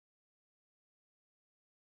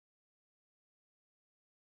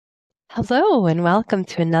Hello, and welcome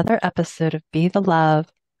to another episode of Be the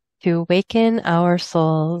Love to Awaken Our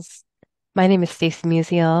Souls. My name is Stacy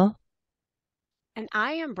Musial. And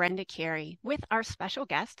I am Brenda Carey with our special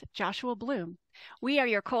guest, Joshua Bloom. We are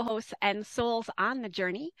your co hosts and souls on the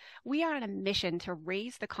journey. We are on a mission to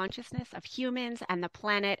raise the consciousness of humans and the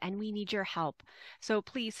planet, and we need your help. So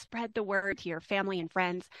please spread the word to your family and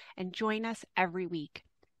friends and join us every week.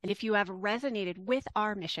 And if you have resonated with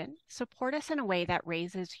our mission, support us in a way that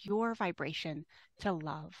raises your vibration to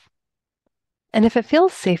love. And if it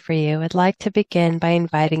feels safe for you, I'd like to begin by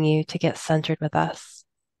inviting you to get centered with us.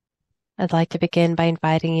 I'd like to begin by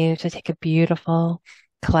inviting you to take a beautiful,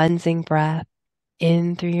 cleansing breath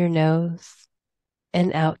in through your nose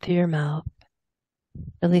and out through your mouth,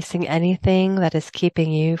 releasing anything that is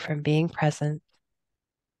keeping you from being present.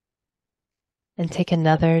 And take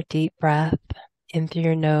another deep breath in through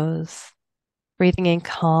your nose, breathing in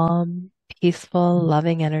calm, peaceful,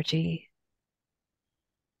 loving energy.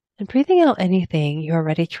 And breathing out anything you are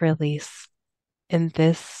ready to release in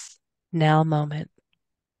this now moment.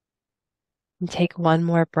 And take one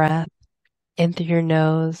more breath in through your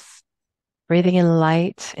nose, breathing in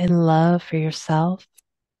light and love for yourself.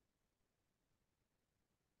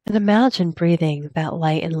 And imagine breathing that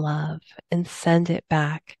light and love and send it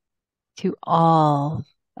back to all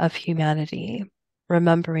of humanity,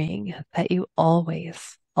 remembering that you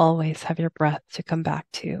always, always have your breath to come back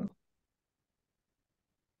to.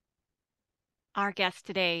 Our guest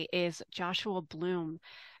today is Joshua Bloom.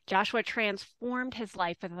 Joshua transformed his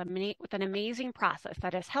life with an amazing process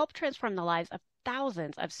that has helped transform the lives of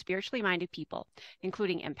thousands of spiritually minded people,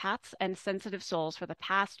 including empaths and sensitive souls, for the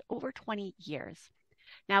past over 20 years.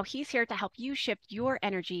 Now he's here to help you shift your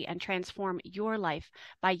energy and transform your life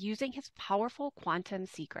by using his powerful quantum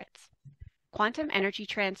secrets. Quantum energy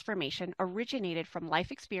transformation originated from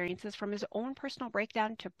life experiences from his own personal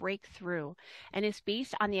breakdown to breakthrough and is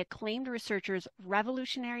based on the acclaimed researcher's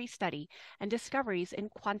revolutionary study and discoveries in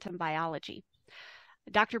quantum biology.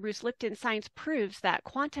 Dr. Bruce Lipton's science proves that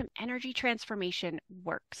quantum energy transformation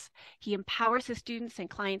works. He empowers his students and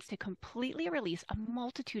clients to completely release a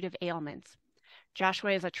multitude of ailments.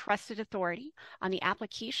 Joshua is a trusted authority on the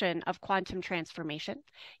application of quantum transformation.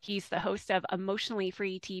 He's the host of Emotionally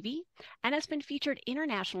Free TV and has been featured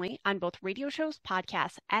internationally on both radio shows,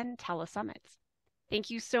 podcasts, and telesummits. Thank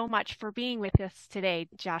you so much for being with us today,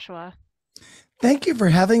 Joshua. Thank you for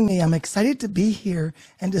having me. I'm excited to be here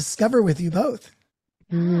and discover with you both.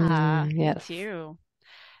 Yes. Me Yes. too.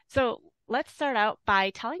 So let's start out by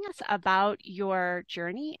telling us about your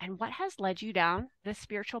journey and what has led you down this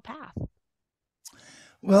spiritual path.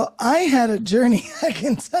 Well, I had a journey, I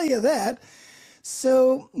can tell you that.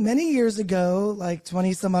 So many years ago, like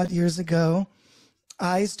 20 some odd years ago,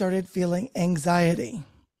 I started feeling anxiety.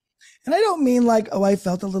 And I don't mean like, oh, I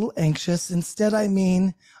felt a little anxious. Instead, I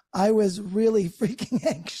mean, I was really freaking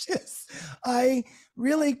anxious. I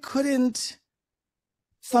really couldn't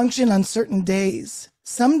function on certain days.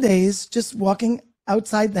 Some days, just walking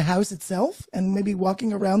outside the house itself and maybe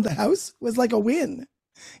walking around the house was like a win.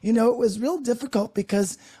 You know, it was real difficult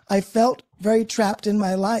because I felt very trapped in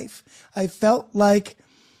my life. I felt like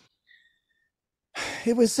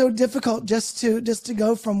it was so difficult just to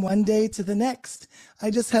go from one day to the next.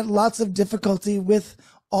 I just had lots of difficulty with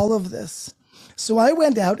all of this. So I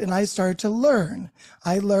went out and I started to learn.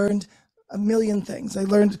 I learned a million things. I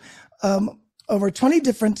learned over 20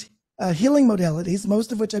 different healing modalities,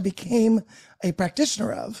 most of which I became a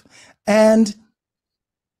practitioner of. And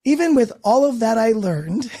even with all of that I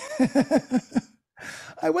learned,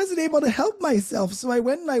 I wasn't able to help myself. So I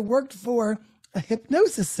went and I worked for a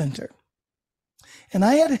hypnosis center. And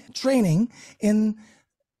I had training in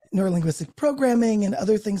neurolinguistic programming and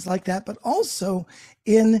other things like that, but also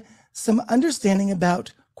in some understanding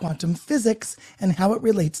about quantum physics and how it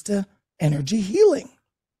relates to energy healing.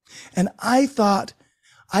 And I thought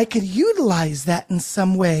I could utilize that in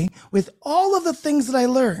some way with all of the things that I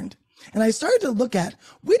learned. And I started to look at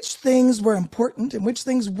which things were important and which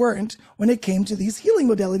things weren't when it came to these healing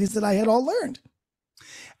modalities that I had all learned.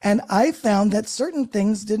 And I found that certain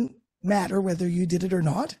things didn't matter whether you did it or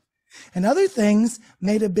not, and other things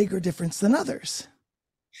made a bigger difference than others.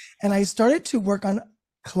 And I started to work on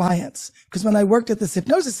clients because when I worked at this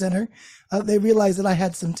hypnosis center, they realized that I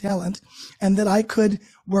had some talent and that I could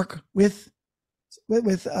work with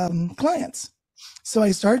clients. So I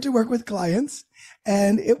started to work with clients.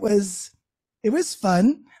 And it was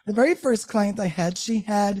fun. The very first client I had, she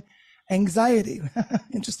had anxiety.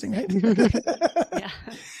 Interesting, right? Yeah.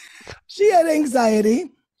 She had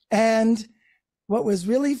anxiety. And what was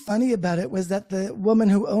really funny about it was that the woman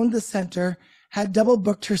who owned the center had double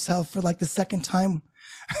booked herself for like the second time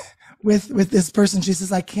with this person. She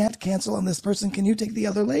says, I can't cancel on this person. Can you take the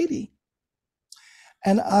other lady?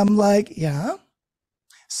 And I'm like, yeah.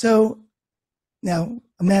 So now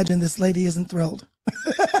imagine this lady isn't thrilled.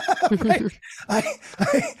 Right?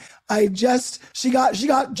 She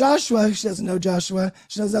got Joshua. She doesn't know Joshua.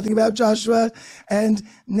 She knows nothing about Joshua. And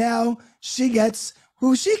now she gets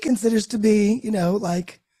who she considers to be,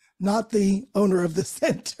 like not the owner of the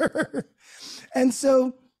center. And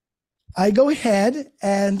so I go ahead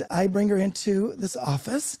and I bring her into this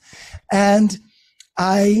office and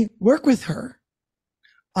I work with her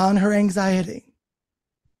on her anxiety.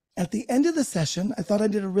 At the end of the session, I thought I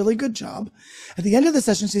did a really good job. At the end of the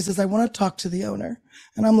session, she says, I want to talk to the owner.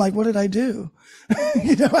 And I'm like, what did I do?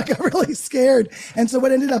 I got really scared. And so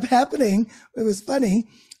what ended up happening, it was funny.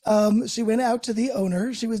 She went out to the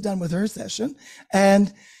owner. She was done with her session.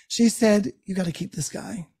 And she said, you got to keep this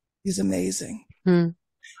guy. He's amazing.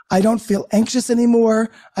 I don't feel anxious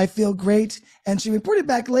anymore. I feel great. And she reported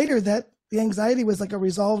back later that the anxiety was like a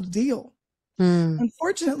resolved deal.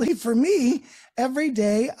 Unfortunately for me, every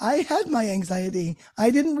day I had my anxiety.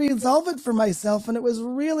 I didn't resolve it for myself, and it was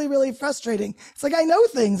really, really frustrating. It's like I know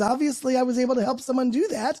things. Obviously, I was able to help someone do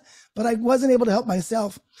that, but I wasn't able to help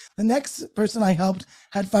myself. The next person I helped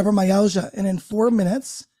had fibromyalgia, and in 4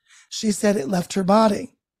 minutes, she said it left her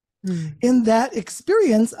body. In that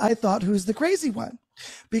experience, I thought, who's the crazy one?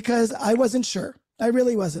 Because I wasn't sure. I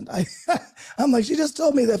really wasn't. I'm like, she just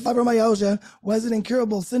told me that fibromyalgia was an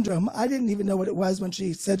incurable syndrome. I didn't even know what it was when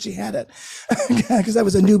she said she had it because I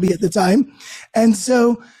was a newbie at the time. And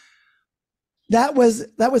so that was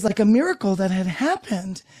like a miracle that had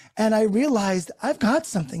happened. And I realized I've got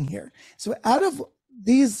something here. So out of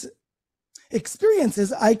these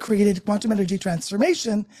experiences, I created quantum energy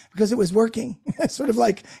transformation because it was working. Sort of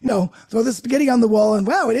like, throw the spaghetti on the wall and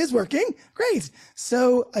wow, it is working. Great.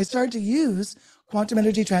 So I started to use quantum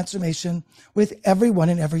energy transformation with everyone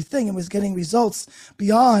and everything, and was getting results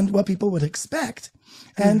beyond what people would expect.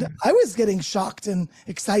 And I was getting shocked and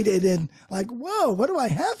excited and like, whoa, what do I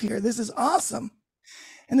have here? This is awesome.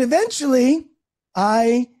 And eventually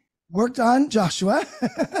I worked on Joshua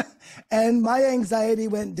and my anxiety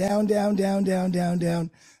went down, down, down, down, down,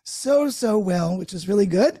 down so well, which is really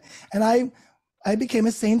good. And I became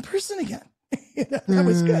a sane person again. That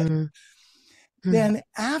was good. Then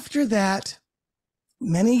after that,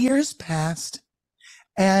 many years passed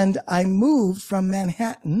and I moved from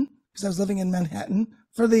Manhattan because I was living in Manhattan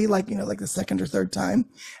for the the second or third time.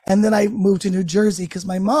 And then I moved to New Jersey because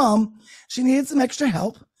my mom, she needed some extra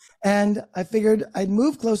help. And I figured I'd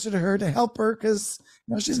move closer to her to help her because,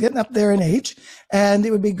 she's getting up there in age and it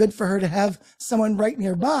would be good for her to have someone right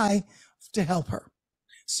nearby to help her.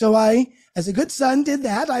 So I, as a good son, did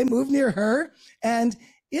that. I moved near her. And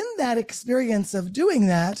in that experience of doing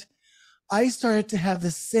that, I started to have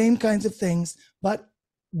the same kinds of things, but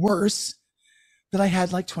worse, that I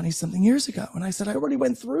had like 20 something years ago. And I said, I already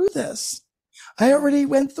went through this. I already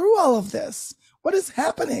went through all of this. What is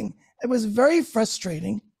happening? It was very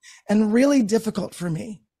frustrating and really difficult for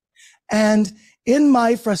me. And in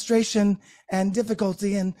my frustration and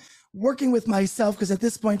difficulty and working with myself, because at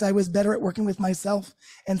this point I was better at working with myself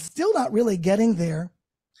and still not really getting there,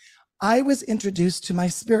 I was introduced to my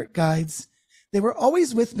spirit guides. They were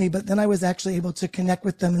always with me, but then I was actually able to connect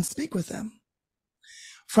with them and speak with them.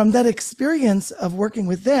 From that experience of working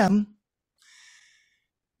with them,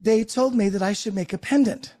 they told me that I should make a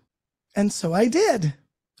pendant. And so I did.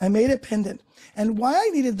 I made a pendant. And why I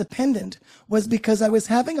needed the pendant was because I was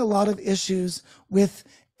having a lot of issues with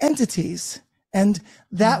entities. And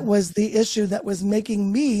that was the issue that was making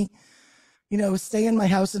me, stay in my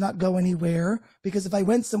house and not go anywhere. Because if I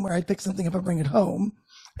went somewhere, I'd pick something up and bring it home.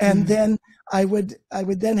 And then I would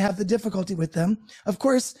then have the difficulty with them. Of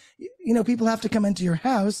course, people have to come into your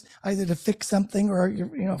house either to fix something or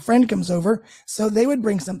your friend comes over. So they would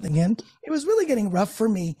bring something in. It was really getting rough for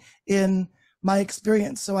me in my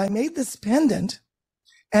experience. So I made this pendant.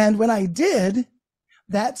 And when I did,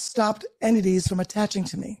 that stopped entities from attaching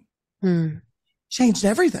to me. Changed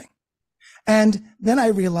everything. And then I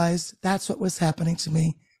realized that's what was happening to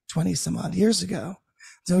me 20 some odd years ago.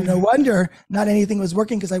 So no wonder not anything was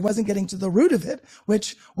working because I wasn't getting to the root of it,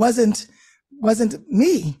 which wasn't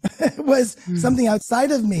me. It was something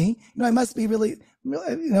outside of me. I must be really,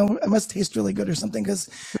 I must taste really good or something because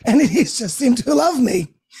entities just seem to love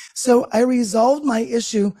me. So I resolved my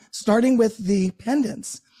issue starting with the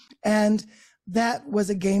pendants, and that was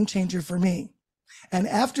a game changer for me. And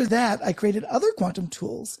after that, I created other quantum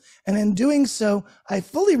tools. And in doing so, I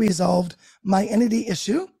fully resolved my entity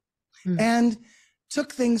issue and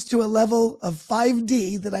took things to a level of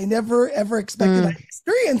 5D that I never, ever expected I'd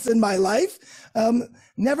experience in my life.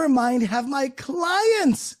 Never mind have my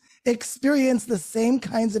clients experience the same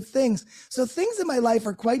kinds of things. So things in my life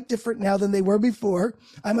are quite different now than they were before.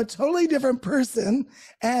 I'm a totally different person,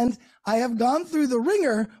 and I have gone through the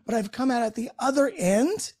ringer, but I've come out at the other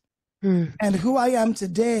end. And who I am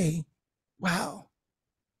today, wow.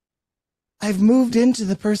 I've moved into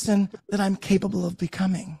the person that I'm capable of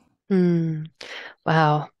becoming.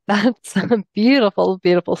 Wow. That's a beautiful,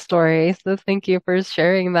 beautiful story. So thank you for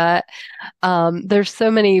sharing that. There's so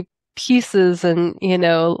many pieces and,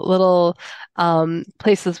 little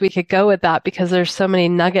places we could go with that because there's so many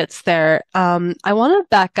nuggets there. I want to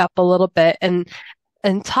back up a little bit and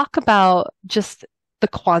talk about just the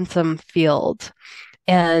quantum field.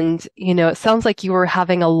 And, it sounds like you were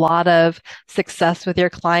having a lot of success with your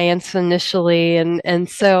clients initially. And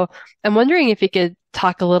so I'm wondering if you could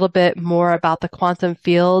talk a little bit more about the quantum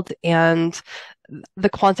field and the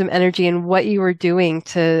quantum energy and what you were doing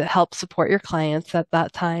to help support your clients at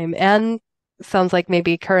that time. And sounds like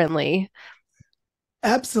maybe currently.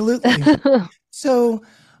 Absolutely. So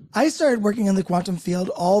I started working in the quantum field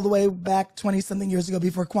all the way back 20 something years ago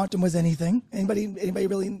before quantum was anything. Anybody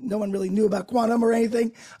really, no one really knew about quantum or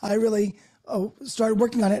anything. I really started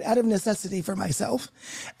working on it out of necessity for myself.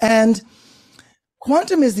 And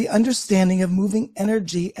quantum is the understanding of moving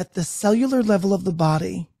energy at the cellular level of the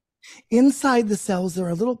body. Inside the cells, there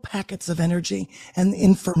are little packets of energy and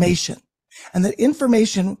information. And that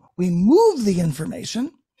information, we move the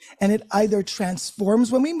information, and it either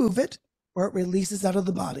transforms when we move it, or it releases out of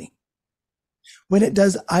the body. When it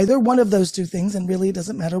does either one of those two things, and really it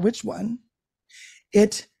doesn't matter which one,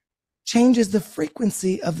 it changes the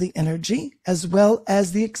frequency of the energy as well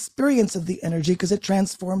as the experience of the energy because it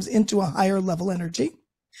transforms into a higher level energy.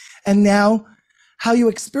 And now how you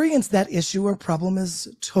experience that issue or problem is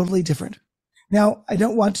totally different. Now, I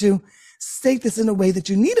don't want to state this in a way that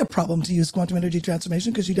you need a problem to use quantum energy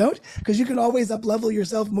transformation, because you don't, because you can always up level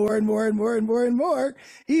yourself more and more and more and more and more,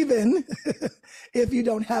 even if you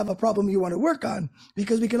don't have a problem you want to work on,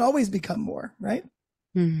 because we can always become more, right?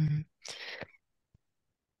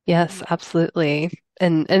 Yes, absolutely.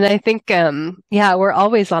 And I think we're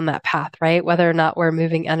always on that path, right? Whether or not we're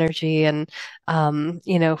moving energy and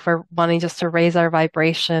if we're wanting just to raise our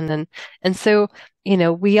vibration and so,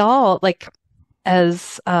 we all like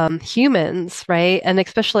as humans, right? And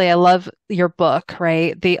especially I love your book,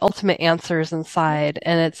 right? The Ultimate Answers Inside,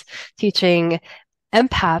 and it's teaching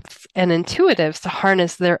empaths and intuitives to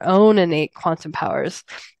harness their own innate quantum powers.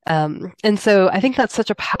 And so I think that's such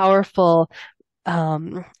a powerful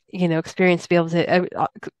experience to be able to,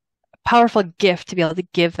 powerful gift to be able to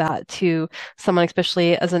give that to someone,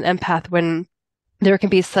 especially as an empath, when there can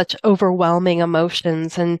be such overwhelming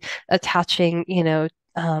emotions and attaching,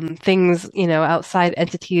 things, outside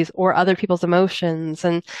entities or other people's emotions.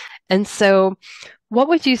 And so what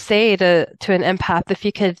would you say to an empath if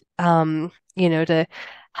you could, to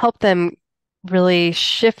help them really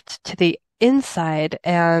shift to the inside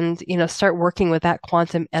and, start working with that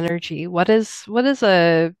quantum energy? What is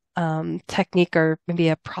a technique or maybe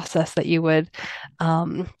a process that you would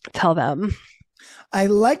tell them? I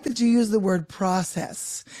like that you use the word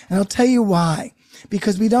process, and I'll tell you why.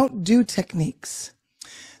 Because we don't do techniques.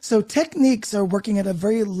 So techniques are working at a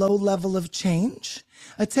very low level of change.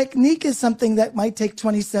 A technique is something that might take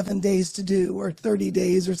 27 days to do, or 30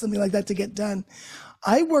 days, or something like that to get done.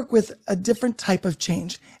 I work with a different type of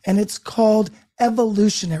change, and it's called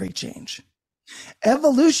evolutionary change.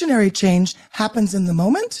 Evolutionary change happens in the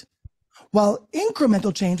moment, while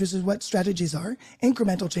incremental change, which is what strategies are,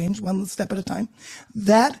 incremental change, one step at a time,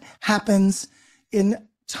 that happens in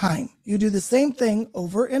time. You do the same thing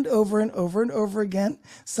over and over and over and over again,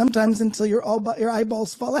 sometimes until your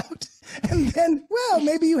eyeballs fall out. And then, well,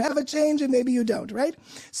 maybe you have a change and maybe you don't, right?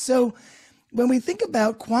 So when we think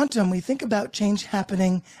about quantum, we think about change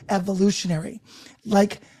happening evolutionary,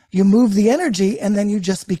 like you move the energy and then you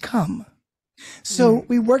just become. So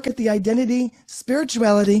we work at the identity,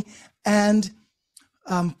 spirituality, and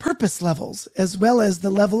purpose levels, as well as the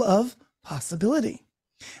level of possibility.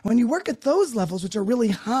 When you work at those levels, which are really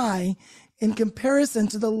high in comparison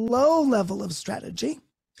to the low level of strategy,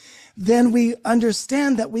 then we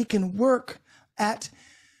understand that we can work at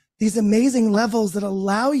these amazing levels that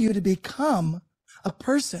allow you to become a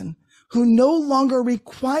person who no longer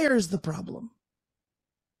requires the problem,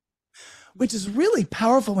 which is really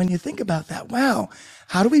powerful when you think about that. Wow,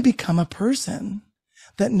 how do we become a person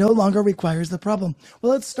that no longer requires the problem?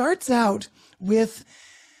 Well, it starts out with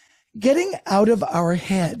getting out of our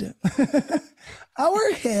head.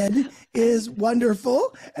 Our head is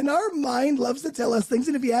wonderful, and our mind loves to tell us things.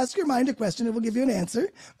 And if you ask your mind a question, it will give you an answer.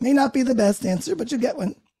 May not be the best answer, but you get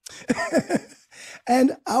one.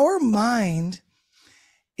 And our mind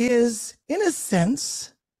is, in a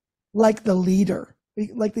sense, like the leader.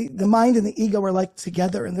 Like the mind and the ego are like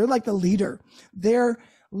together, and they're like the leader. They're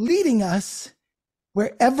leading us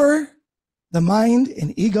wherever the mind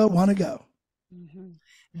and ego want to go.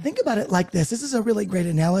 Mm-hmm. Think about it like this. This is a really great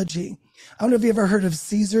analogy. I don't know if you ever heard of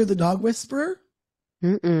Caesar, the dog whisperer.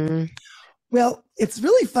 Mm-mm. Well, it's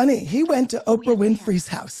really funny. He went to Oprah Winfrey's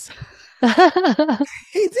house.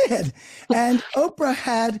 He did. And Oprah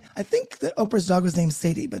had, I think that Oprah's dog was named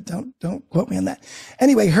Sadie, but don't quote me on that.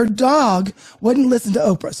 Anyway, her dog wouldn't listen to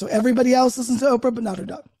Oprah. So everybody else listens to Oprah, but not her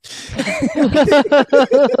dog.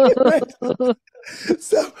 Right?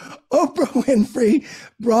 So Oprah Winfrey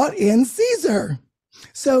brought in Caesar.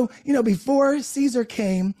 So, before Caesar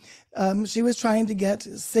came, she was trying to get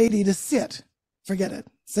Sadie to sit. Forget it.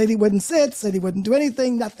 Sadie wouldn't sit. Sadie wouldn't do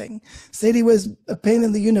anything, nothing. Sadie was a pain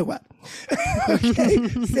in the you-know-what. Okay.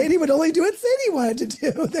 Sadie would only do what Sadie wanted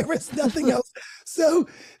to do. There was nothing else. So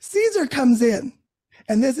Caesar comes in,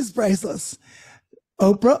 and this is priceless.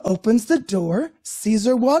 Oprah opens the door.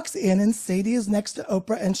 Caesar walks in, and Sadie is next to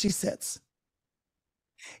Oprah, and she sits.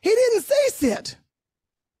 He didn't say sit.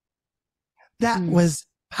 That was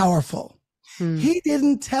powerful. He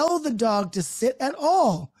didn't tell the dog to sit at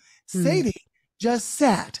all. Sadie just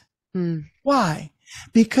sat. Why?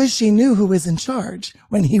 Because she knew who was in charge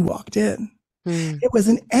when he walked in. It was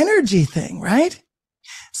an energy thing, right?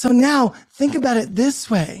 So now think about it this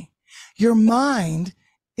way. Your mind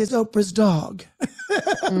is Oprah's dog.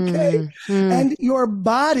 Okay? And your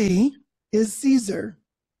body is Caesar.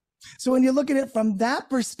 So when you look at it from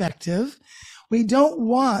that perspective, we don't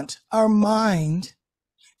want our mind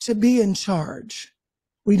to be in charge.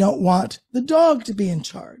 We don't want the dog to be in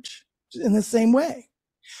charge in the same way.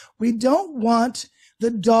 We don't want the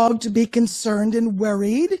dog to be concerned and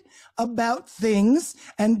worried about things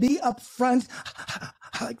and be upfront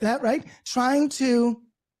like that, right? Trying to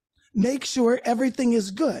make sure everything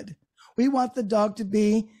is good. We want the dog to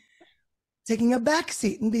be taking a back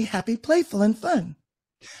seat and be happy, playful, and fun.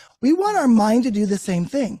 We want our mind to do the same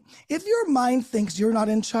thing. If your mind thinks you're not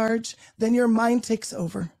in charge, then your mind takes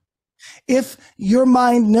over. If your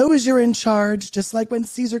mind knows you're in charge, just like when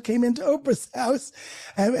Caesar came into Oprah's house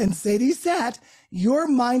and Sadie sat, your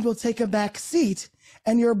mind will take a back seat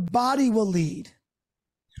and your body will lead.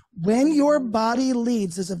 When your body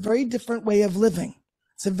leads, there's a very different way of living.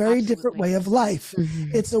 It's a very different way of life.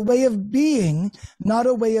 It's a way of being, not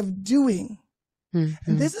a way of doing. And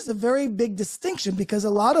this is a very big distinction because a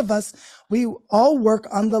lot of us, we all work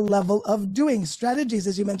on the level of doing strategies,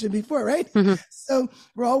 as you mentioned before, right? So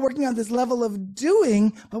we're all working on this level of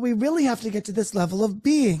doing, but we really have to get to this level of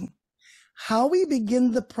being. How we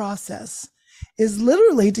begin the process is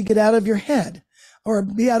literally to get out of your head or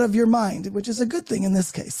be out of your mind, which is a good thing in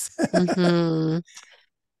this case.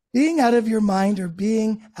 Being out of your mind or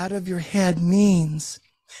being out of your head means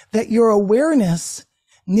that your awareness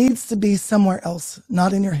needs to be somewhere else,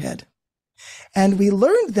 not in your head. And we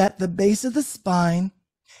learned that the base of the spine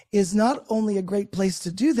is not only a great place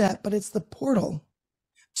to do that, but it's the portal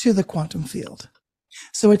to the quantum field.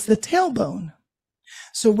 So it's the tailbone.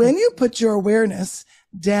 So when you put your awareness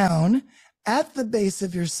down at the base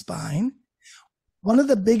of your spine, one of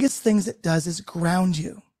the biggest things it does is ground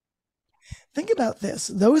you. Think about this.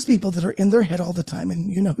 Those people that are in their head all the time,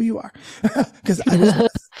 and you know who you are, because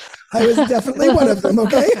I was definitely one of them,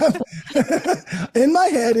 okay? In my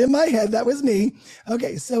head, that was me.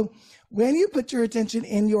 Okay, so when you put your attention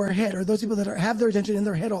in your head, or those people that have their attention in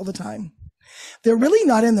their head all the time, they're really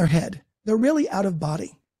not in their head. They're really out of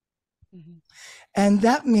body. And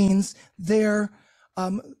that means they're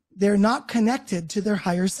not connected to their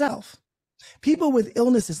higher self. People with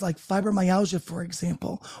illnesses like fibromyalgia, for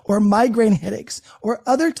example, or migraine headaches, or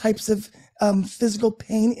other types of physical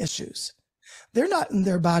pain issues, they're not in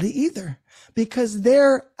their body either because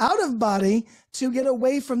they're out of body to get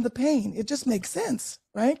away from the pain. It just makes sense,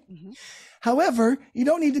 right? However, you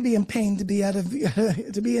don't need to be in pain to be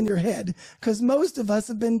to be in your head, because most of us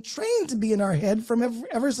have been trained to be in our head from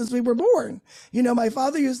ever since we were born. You know, my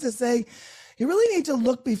father used to say, you really need to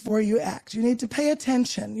look before you act. You need to pay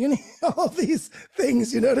attention. You need all these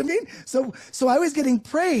things, you know what I mean? So I was getting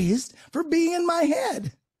praised for being in my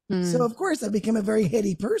head. So of course I became a very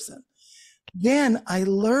heady person. Then I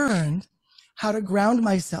learned how to ground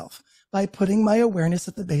myself by putting my awareness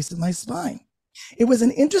at the base of my spine. It was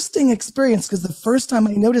an interesting experience because the first time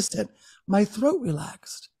I noticed it, my throat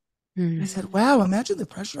relaxed. I said, wow, imagine the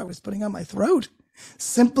pressure I was putting on my throat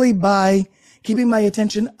simply by keeping my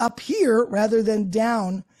attention up here rather than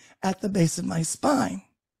down at the base of my spine.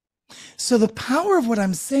 So the power of what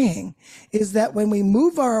I'm saying is that when we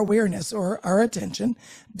move our awareness or our attention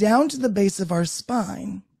down to the base of our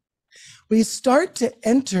spine, we start to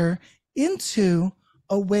enter into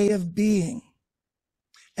a way of being.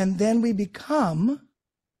 And then we become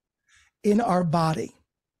in our body.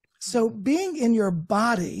 So being in your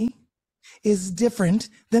body is different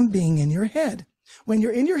than being in your head. When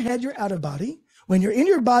you're in your head, you're out of body. When you're in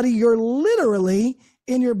your body, you're literally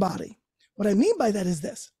in your body. What I mean by that is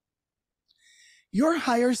this. Your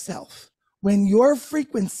higher self, when your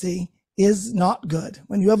frequency is not good,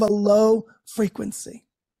 when you have a low frequency,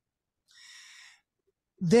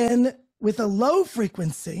 then with a low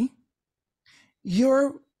frequency,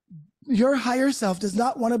 your higher self does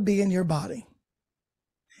not want to be in your body.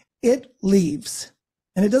 It leaves.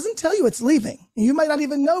 And it doesn't tell you it's leaving. You might not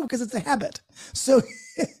even know because it's a habit. So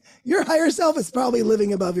your higher self is probably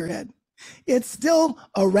living above your head. It's still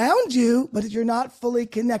around you, but you're not fully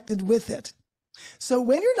connected with it. So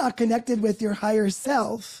when you're not connected with your higher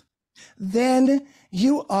self, then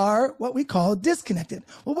you are what we call disconnected.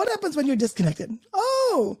 Well, what happens when you're disconnected?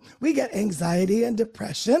 Oh, we get anxiety and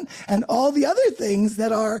depression and all the other things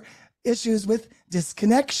that are issues with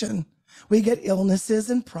disconnection. We get illnesses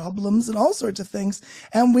and problems and all sorts of things.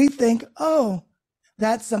 And we think, oh,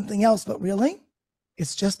 that's something else. But really,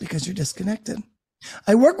 it's just because you're disconnected.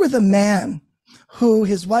 I work with a man who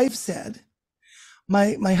his wife said,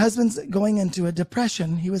 my husband's going into a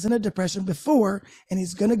depression. He was in a depression before, and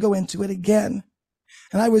he's going to go into it again.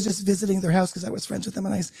 And I was just visiting their house because I was friends with them.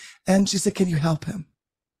 And she said, can you help him?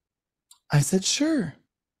 I said, sure.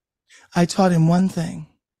 I taught him one thing.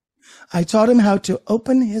 I taught him how to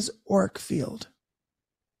open his auric field.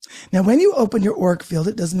 Now, when you open your auric field,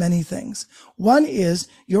 it does many things. One is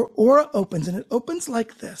your aura opens, and it opens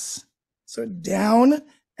like this. So down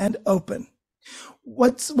and open.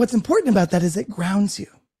 What's important about that is it grounds you.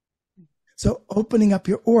 So opening up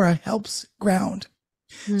your aura helps ground.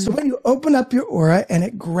 So when you open up your aura and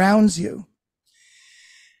it grounds you,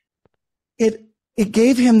 it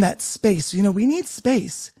gave him that space. You know, we need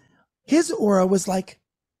space. His aura was like,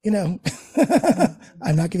 you know,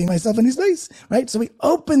 I'm not giving myself any space, right? So we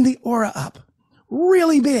opened the aura up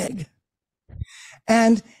really big.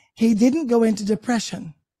 And he didn't go into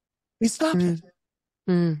depression. We stopped it.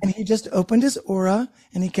 And he just opened his aura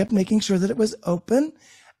and he kept making sure that it was open,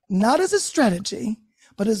 not as a strategy,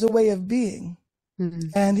 but as a way of being.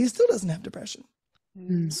 And he still doesn't have depression.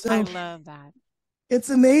 So I love that. It's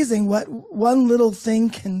amazing what one little thing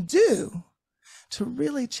can do to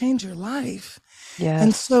really change your life. Yes.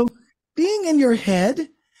 And so being in your head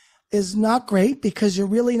is not great because you're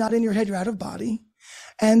really not in your head, you're out of body.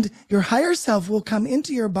 And your higher self will come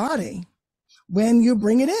into your body when you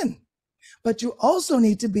bring it in. But you also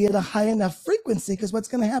need to be at a high enough frequency because what's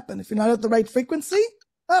going to happen? If you're not at the right frequency,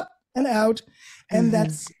 up and out. And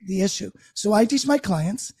that's the issue. So I teach my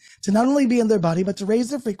clients to not only be in their body, but to raise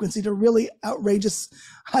their frequency to really outrageous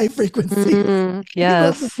high frequency.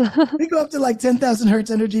 Yes. We go up to like 10,000 hertz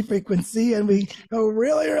energy frequency and we go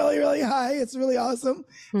really, really, really high. It's really awesome.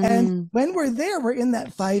 And when we're there, we're in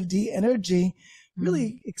that 5D energy,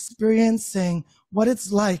 really experiencing what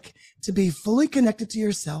it's like to be fully connected to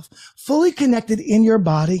yourself, fully connected in your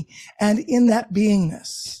body and in that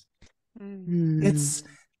beingness.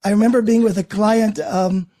 I remember being with a client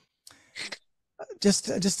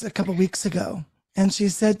just a couple weeks ago, and she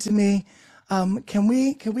said to me, can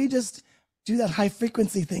we just do that high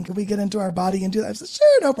frequency thing? Can we get into our body and do that? I said,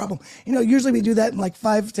 sure, no problem. You know, usually we do that in like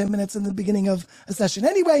 5-10 minutes in the beginning of a session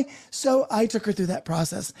anyway. So I took her through that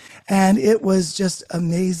process and it was just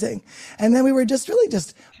amazing. And then we were just really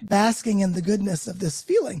just basking in the goodness of this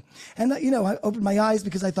feeling. And, you know, I opened my eyes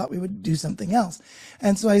because I thought we would do something else.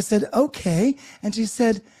 And so I said, okay. And she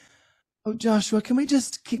said, oh, Joshua, can we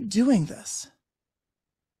just keep doing this?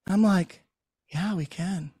 I'm like, yeah, we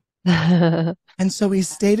can. And so we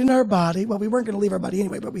stayed in our body. Well, we weren't going to leave our body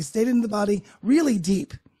anyway, but we stayed in the body really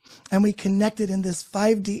deep and we connected in this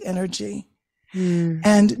 5D energy.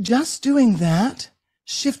 And just doing that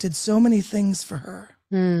shifted so many things for her.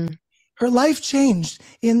 Her life changed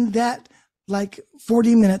in that like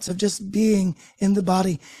 40 minutes of just being in the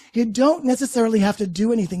body. You don't necessarily have to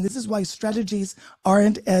do anything. This is why strategies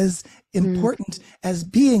aren't as important as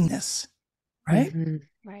beingness, right?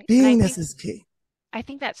 Right. Beingness is key. I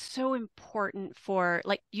think that's so important for,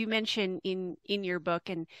 like you mentioned in your book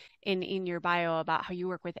and in your bio about how you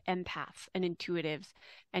work with empaths and intuitives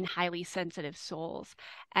and highly sensitive souls.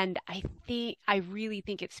 And I really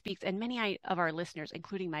think it speaks, and many of our listeners,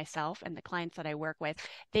 including myself and the clients that I work with,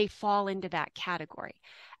 they fall into that category.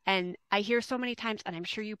 And I hear so many times, and I'm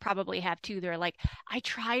sure you probably have too, they're like, I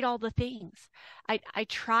tried all the things. I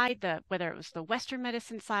tried whether it was the Western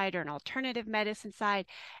medicine side or an alternative medicine side.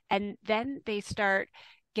 And then they start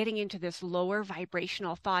getting into this lower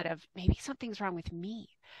vibrational thought of maybe something's wrong with me.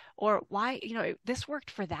 Or why, this worked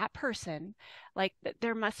for that person. Like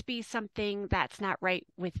there must be something that's not right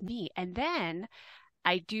with me. And then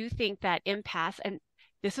I do think that empaths, and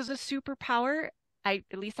this is a superpower. At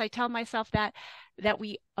least I tell myself that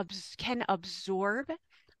we can absorb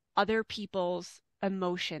other people's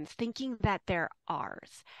emotions, thinking that they're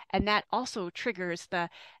ours. And that also triggers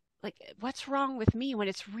like, what's wrong with me when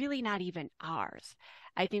it's really not even ours?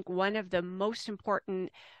 I think one of the most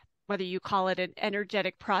important, whether you call it an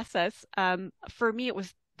energetic process, for me, it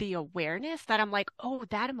was the awareness that I'm like, oh,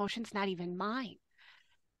 that emotion's not even mine.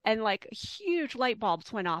 And like huge light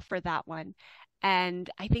bulbs went off for that one. And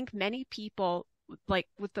I think many people, like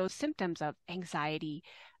with those symptoms of anxiety,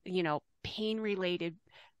 pain related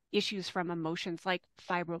issues from emotions like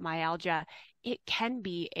fibromyalgia, it can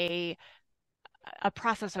be a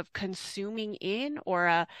process of consuming in,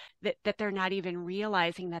 or that they're not even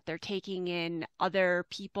realizing that they're taking in other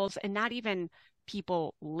people's, and not even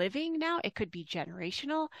people living now. It could be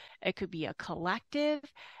generational, it could be a collective,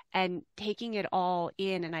 and taking it all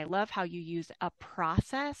in. And I love how you use a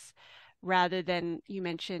process rather than, you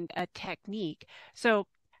mentioned a technique. So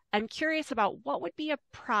I'm curious about what would be a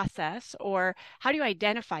process, or how do you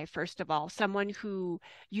identify, first of all, someone who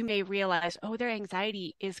you may realize, oh, their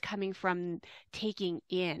anxiety is coming from taking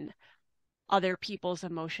in other people's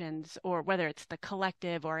emotions, or whether it's the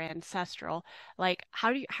collective or ancestral. Like,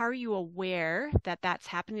 how are you aware that that's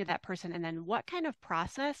happening to that person? And then what kind of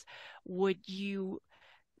process would you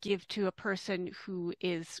give to a person who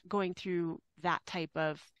is going through that type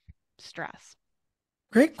of stress?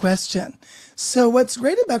 Great question. So what's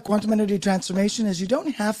great about quantum energy transformation is you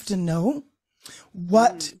don't have to know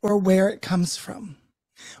what or where it comes from,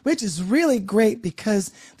 which is really great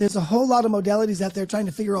because there's a whole lot of modalities out there trying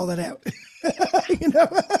to figure all that out. you know,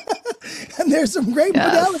 and there's some great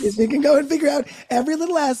modalities. You can go and figure out every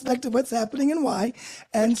little aspect of what's happening and why.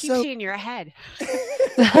 And it keeps you in your head.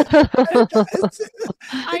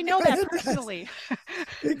 I know that personally.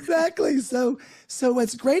 Exactly. So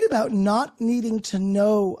what's great about not needing to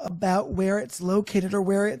know about where it's located or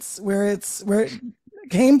where it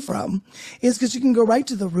came from is because you can go right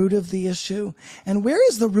to the root of the issue. And where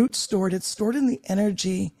is the root stored? It's stored in the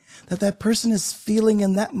energy that person is feeling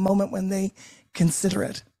in that moment when they consider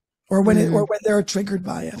it, or when they're triggered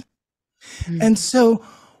by it. And so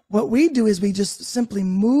what we do is we just simply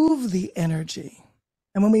move the energy.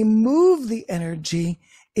 And when we move the energy,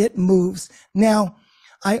 it moves. Now,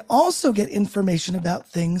 I also get information about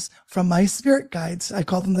things from my spirit guides. I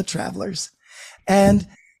call them the travelers. And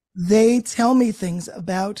they tell me things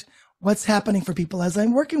about what's happening for people as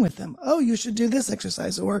I'm working with them. Oh, you should do this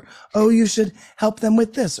exercise, or, oh, you should help them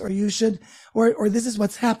with this, or you should, or this is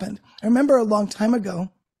what's happened. I remember a long time ago,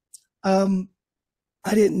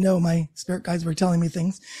 I didn't know my spirit guides were telling me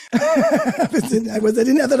things. I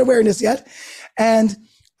didn't have that awareness yet. And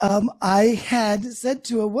I had said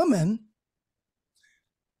to a woman,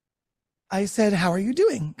 I said, how are you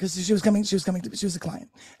doing? Because she was a client,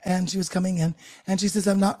 and she was coming in, and she says,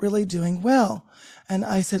 I'm not really doing well. And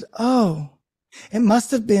I said, oh, it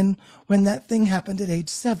must have been when that thing happened at age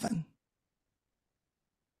 7.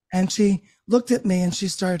 And she looked at me and she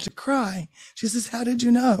started to cry. She says, how did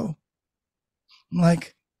you know? I'm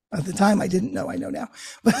like, at the time I didn't know, I know now,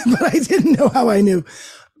 but I didn't know how I knew.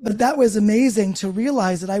 But that was amazing to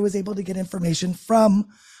realize that I was able to get information from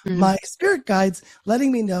my spirit guides,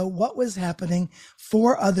 letting me know what was happening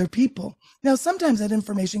for other people. Now, sometimes that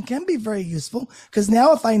information can be very useful, because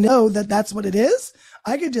now if I know that that's what it is,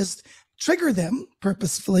 I could just trigger them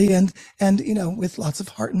purposefully and with lots of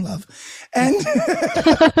heart and love, and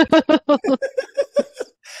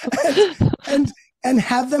and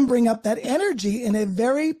have them bring up that energy in a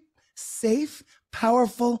very safe,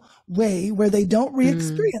 powerful way where they don't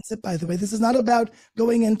re-experience it. By the way, this is not about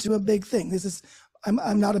going into a big thing.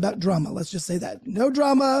 I'm not about drama. Let's just say that. No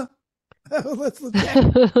drama. let's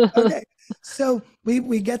okay. So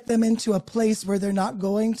we get them into a place where they're not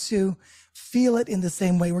going to feel it in the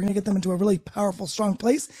same way. We're going to get them into a really powerful, strong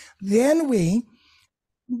place. Then we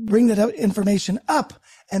bring that information up,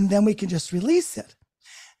 and then we can just release it.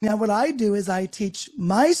 Now, what I do is I teach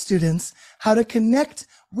my students how to connect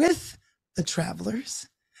with the travelers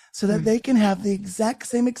so that they can have the exact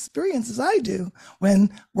same experience as I do when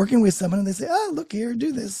working with someone, and they say, oh, look here,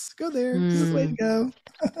 do this, go there, this is the way to go.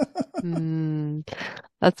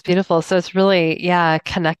 That's beautiful. So it's really,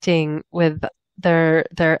 connecting with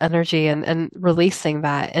their energy and releasing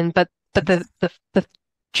that. And but the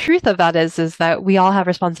truth of that is that we all have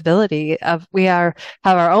responsibility of have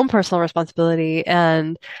our own personal responsibility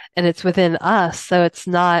and it's within us. So it's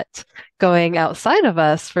not going outside of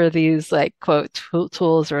us for these like quote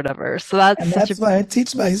tools or whatever. So that's And such a that's why I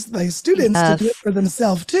teach my students to do it yes, for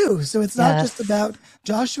themselves too. So it's not just yes. about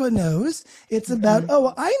Joshua knows, it's about, Mhm.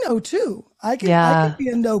 oh, I know too. I can Yeah. be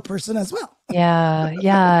a no person as well. Yeah,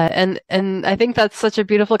 yeah, and I think that's such a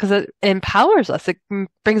beautiful because it empowers us. It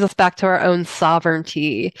brings us back to our own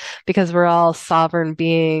sovereignty because we're all sovereign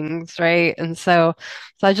beings, right? And so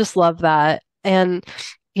I just love that. And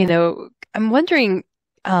I'm wondering,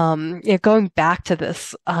 going back to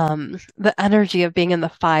this, the energy of being in the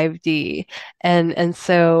 5D, and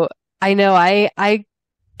so I know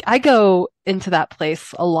I go into that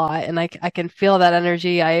place a lot and I can feel that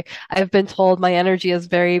energy. I've been told my energy is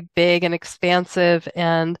very big and expansive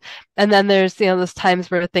and then there's those times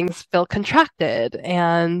where things feel contracted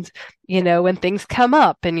and when things come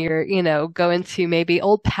up and you're go into maybe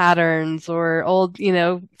old patterns or old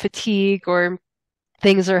fatigue or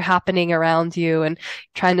things are happening around you and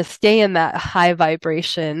trying to stay in that high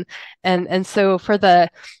vibration and so for the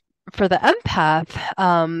empath,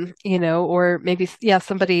 or maybe, yeah,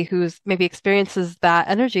 somebody who's maybe experiences that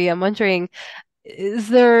energy, I'm wondering, is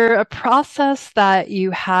there a process that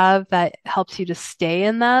you have that helps you to stay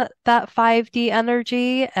in that 5D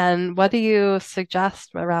energy? And what do you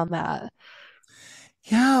suggest around that?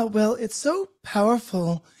 Yeah, well, it's so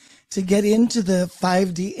powerful to get into the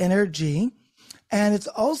 5D energy. And it's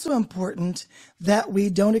also important that we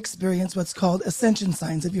don't experience what's called ascension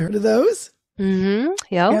signs. Have you heard of those? Mm-hmm.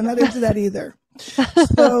 Yeah, Yep. I'm not into that either.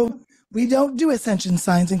 So we don't do ascension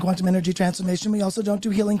signs in quantum energy transformation. We also don't do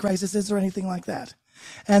healing crises or anything like that.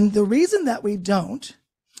 And the reason that we don't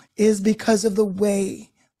is because of the way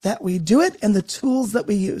that we do it and the tools that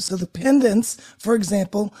we use. So the pendants, for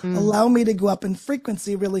example, Mm. allow me to go up in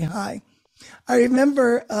frequency really high. I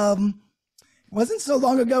remember it wasn't so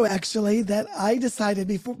long ago actually that I decided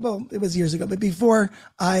before, well, it was years ago, but before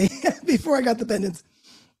I before I got the pendants,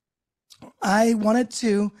 I wanted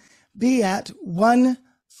to be at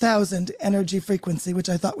 1,000 energy frequency, which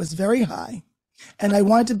I thought was very high. And I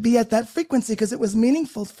wanted to be at that frequency because it was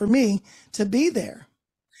meaningful for me to be there.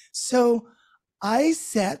 So I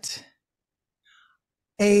set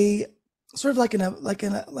a sort of I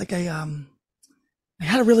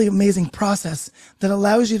had a really amazing process that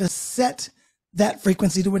allows you to set that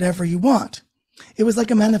frequency to whatever you want. It was like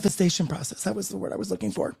a manifestation process. That was the word I was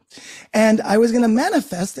looking for. And I was going to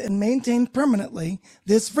manifest and maintain permanently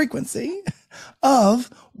this frequency of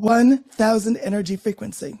 1,000 energy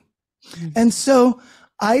frequency. Mm. And so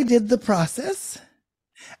I did the process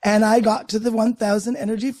and I got to the 1,000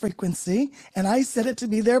 energy frequency and I set it to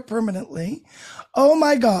be there permanently. Oh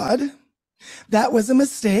my God, that was a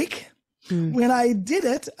mistake. Mm. When I did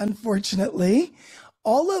it, unfortunately,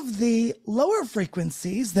 all of the lower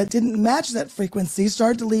frequencies that didn't match that frequency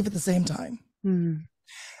started to leave at the same time. Mm.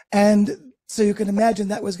 And so you can imagine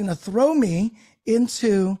that was going to throw me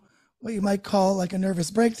into what you might call like a nervous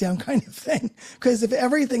breakdown kind of thing. Because if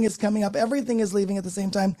everything is coming up, everything is leaving at the same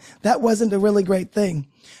time, that wasn't a really great thing.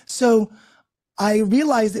 So I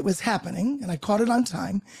realized it was happening and I caught it on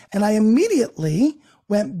time. And I immediately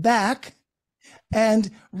went back and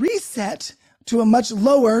reset to a much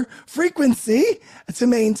lower frequency to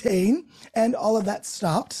maintain. And all of that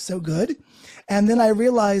stopped. So good. And then I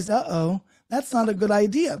realized, that's not a good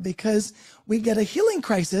idea because we get a healing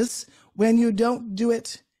crisis when you don't do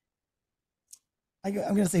it. I'm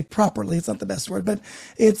going to say properly. It's not the best word, but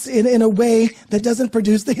it's in a way that doesn't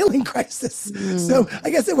produce the healing crisis. Mm. So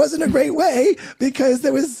I guess it wasn't a great way because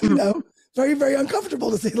it was, very, very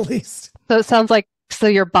uncomfortable to say the least. So it sounds like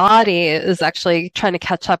your body is actually trying to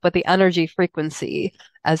catch up with the energy frequency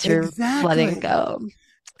as you're letting Exactly. go.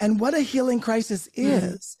 And what a healing crisis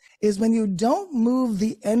Mm. is when you don't move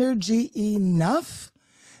the energy enough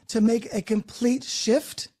to make a complete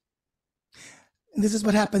shift. And this is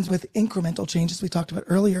what happens with incremental changes we talked about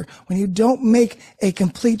earlier. When you don't make a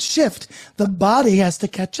complete shift, the body has to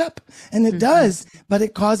catch up. And it does, but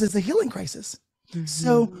it causes a healing crisis.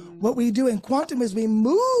 So what we do in quantum is we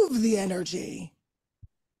move the energy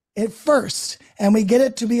at first, and we get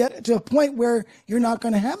it to be to a point where you're not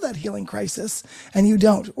going to have that healing crisis, and you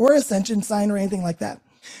don't, or ascension sign or anything like that.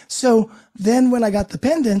 So then when I got the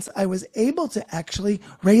pendants, I was able to actually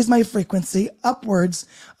raise my frequency upwards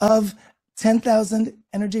of 10,000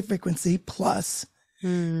 energy frequency plus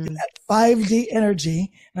that 5D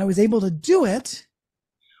energy. And I was able to do it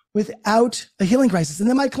without a healing crisis. And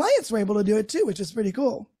then my clients were able to do it too, which is pretty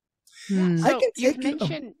cool. Mm. I So can you've take you.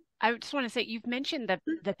 mentioned I just want to say you've mentioned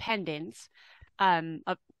the pendants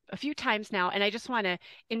a few times now, and I just want to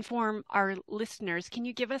inform our listeners. Can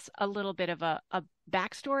you give us a little bit of a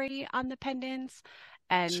backstory on the pendants?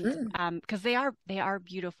 And Sure. because they are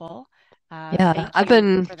beautiful. Yeah, Thank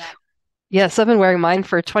you for that. yes, I've been wearing mine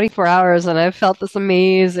for 24 hours and I've felt this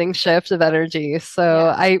amazing shift of energy.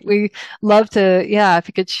 So Yes. we love to, yeah, if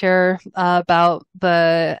you could share about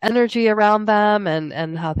the energy around them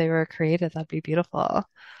and how they were created, that'd be beautiful.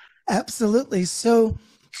 Absolutely. So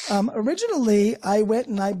originally, I went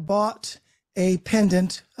and I bought a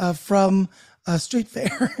pendant from a street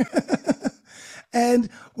fair. And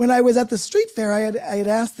when I was at the street fair, I had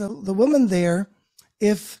asked the woman there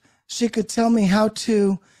if she could tell me how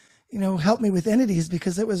to, help me with entities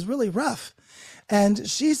because it was really rough. And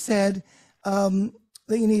she said that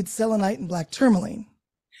you need selenite and black tourmaline.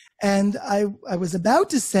 And I was about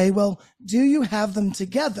to say, well, do you have them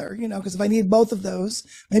together? Because if I need both of those,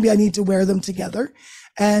 maybe I need to wear them together.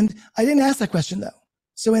 And I didn't ask that question though.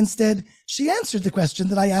 So instead, she answered the question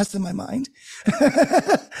that I asked in my mind.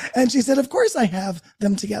 And she said, of course I have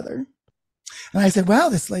them together. And I said, wow,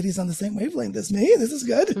 this lady's on the same wavelength as me. This is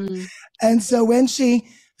good. Mm. And so when she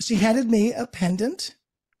handed me a pendant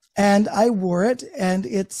and I wore it and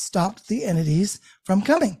it stopped the entities from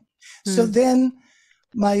coming. So then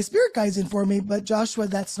my spirit guides informed me, but Joshua,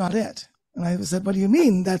 that's not it. And I said, what do you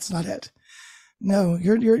mean that's not it? No,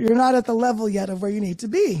 you're not at the level yet of where you need to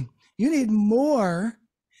be. You need more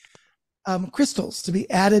crystals to be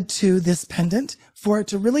added to this pendant for it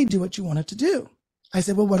to really do what you want it to do. I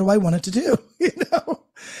said, well, what do I want it to do?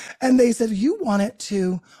 And they said, you want it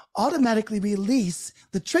to automatically release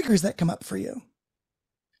the triggers that come up for you.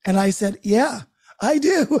 And I said, yeah, I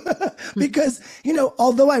do. Because,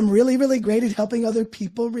 although I'm really, really great at helping other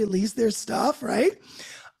people release their stuff, right?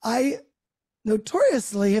 I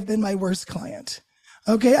notoriously have been my worst client.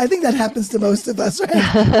 Okay. I think that happens to most of us, right?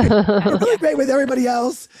 I'm really great with everybody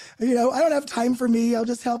else. I don't have time for me. I'll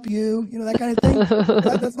just help you, that kind of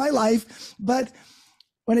thing. That's my life. But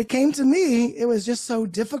when it came to me, it was just so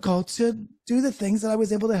difficult to do the things that I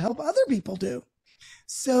was able to help other people do.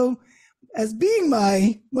 So as being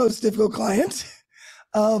my most difficult client,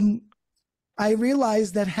 I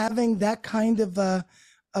realized that having that kind of an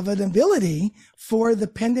ability for the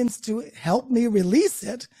pendants to help me release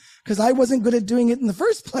it, because I wasn't good at doing it in the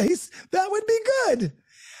first place, that would be good.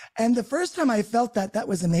 And the first time I felt that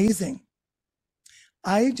was amazing.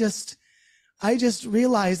 I just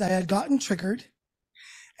realized I had gotten triggered.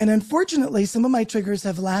 And unfortunately, some of my triggers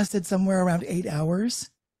have lasted somewhere around 8 hours.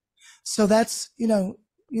 So that's, you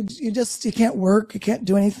can't work, you can't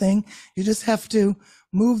do anything. You just have to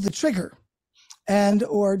move the trigger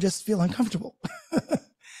or just feel uncomfortable.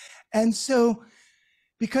 And so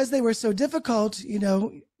because they were so difficult,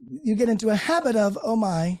 you get into a habit of, oh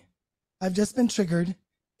my, I've just been triggered.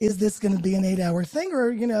 Is this going to be an 8-hour thing or,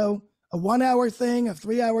 a 1-hour thing, a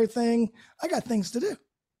 3-hour thing? I got things to do.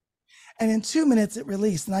 And in 2 minutes it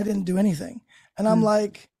released and I didn't do anything. And I'm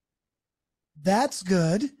like, that's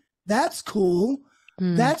good. That's cool.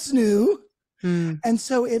 That's new. And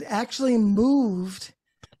so it actually moved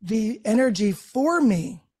the energy for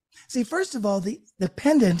me. See, first of all, the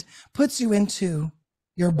pendant puts you into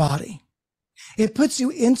your body. It puts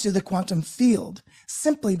you into the quantum field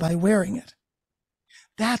simply by wearing it.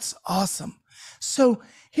 That's awesome. So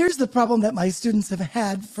here's the problem that my students have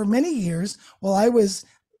had for many years while I was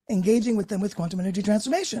engaging with them with quantum energy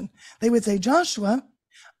transformation. They would say, Joshua,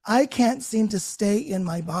 I can't seem to stay in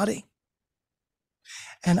my body.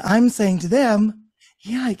 And I'm saying to them,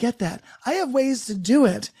 yeah, I get that. I have ways to do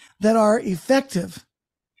it that are effective.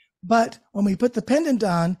 But when we put the pendant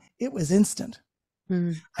on, it was instant.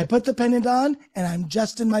 I put the pendant on and I'm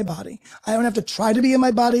just in my body. I don't have to try to be in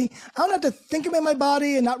my body. I don't have to think I'm in my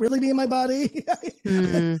body and not really be in my body.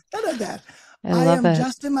 None of that. I am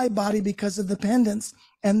just in my body because of the pendants,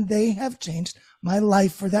 and they have changed my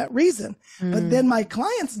life for that reason. But then my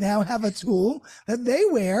clients now have a tool that they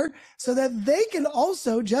wear so that they can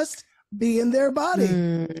also just be in their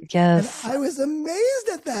body. Yes. And I was amazed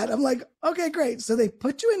at that. I'm like, okay, great. So they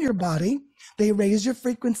put you in your body. They raise your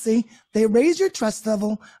frequency. They raise your trust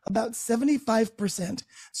level about 75%.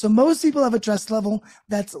 So most people have a trust level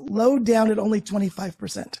that's low down at only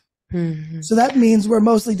 25%. So that means we're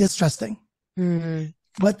mostly distrusting.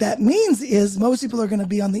 What that means is most people are going to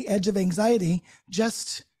be on the edge of anxiety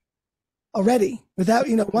just already without,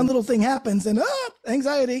 one little thing happens and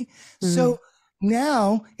anxiety. So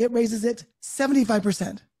now it raises it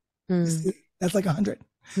 75%. That's like 100.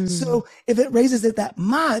 So if it raises it that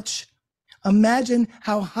much, Imagine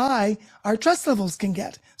how high our trust levels can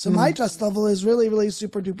get. So my trust level is really, really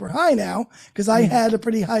super duper high now because I had a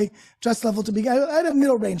pretty high trust level to begin. I had a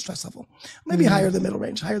middle range trust level, maybe higher than middle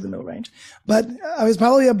range. But I was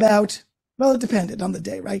probably about, well, it depended on the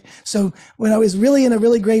day, right? So when I was really in a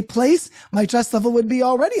really great place, my trust level would be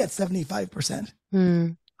already at 75%.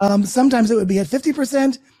 Sometimes it would be at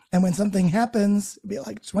 50%. And when something happens, it'd be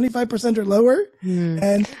like 25% or lower.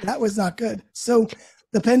 And that was not good. So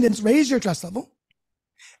the pendants raise your trust level.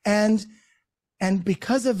 And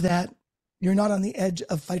because of that, you're not on the edge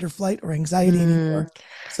of fight or flight or anxiety anymore.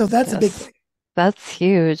 So that's a big Yes. thing. That's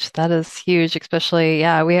huge. That is huge, especially,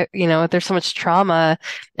 yeah, there's so much trauma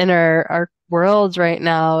in our world right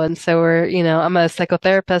now. And so I'm a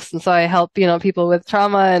psychotherapist, and so I help, people with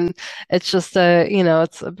trauma, and it's just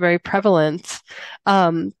it's a very prevalent.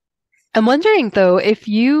 Um, I'm wondering though, if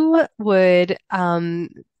you would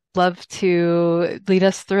love to lead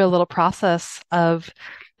us through a little process of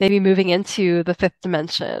maybe moving into the fifth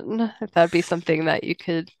dimension, if that'd be something that you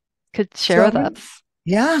could share So with I'm, us.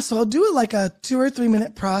 yeah, so I'll do it like a 2 or 3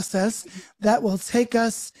 minute process that will take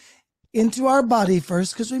us into our body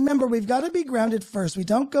first. Because remember, we've got to be grounded first. We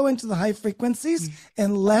don't go into the high frequencies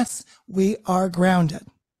unless we are grounded.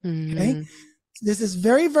 Okay. Mm. This is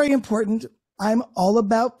very, very important. I'm all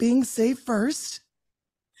about being safe first.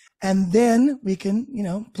 And then we can,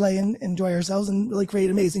 play and enjoy ourselves and really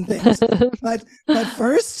create amazing things. But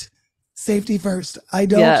first, safety first. I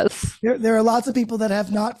don't, Yes. there are lots of people that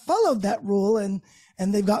have not followed that rule and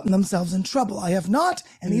they've gotten themselves in trouble. I have not,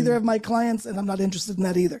 and either of my clients, and I'm not interested in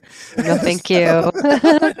that either. No, thank So, you. no,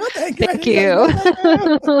 thank you. Thank you.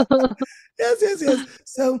 Yes.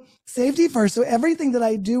 So safety first. So everything that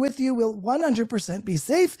I do with you will 100% be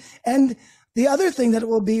safe. And the other thing that it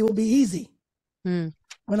will be easy.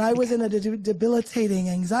 When I was in a debilitating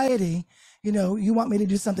anxiety, you want me to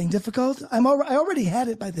do something difficult? I already had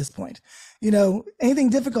it by this point. Anything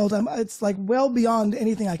difficult, it's like well beyond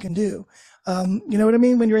anything I can do. You know what I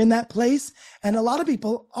mean? When you're in that place, and a lot of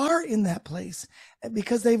people are in that place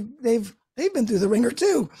because they've been through the ringer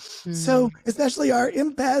too. So especially our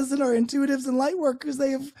empaths and our intuitives and light workers,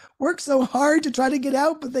 they have worked so hard to try to get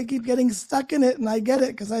out, but they keep getting stuck in it. And I get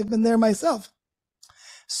it because I've been there myself.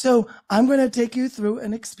 So I'm going to take you through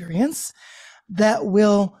an experience that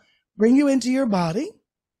will bring you into your body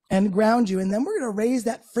and ground you. And then we're going to raise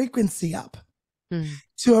that frequency up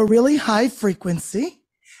to a really high frequency.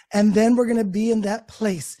 And then we're going to be in that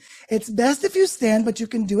place. It's best if you stand, but you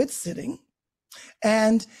can do it sitting.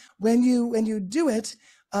 And when you do it,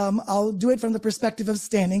 I'll do it from the perspective of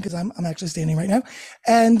standing because I'm actually standing right now.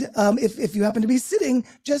 And if you happen to be sitting,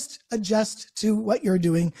 just adjust to what you're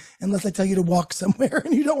doing, unless I tell you to walk somewhere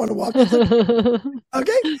and you don't want to walk.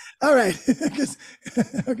 Okay, all right.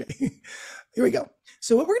 Okay, here we go.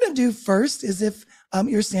 So what we're going to do first is, if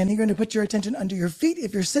you're standing, you're going to put your attention under your feet.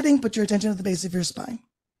 If you're sitting, put your attention at the base of your spine.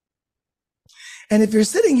 And if you're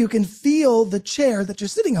sitting, you can feel the chair that you're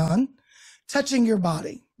sitting on touching your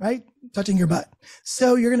body, right? Touching your butt.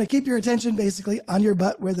 So you're going to keep your attention basically on your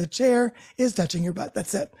butt where the chair is touching your butt.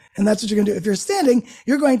 That's it. And that's what you're going to do. If you're standing,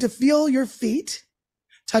 you're going to feel your feet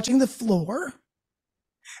touching the floor,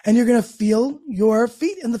 and you're going to feel your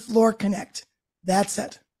feet and the floor connect. That's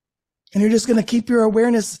it. And you're just going to keep your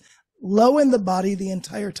awareness low in the body the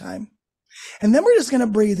entire time. And then we're just going to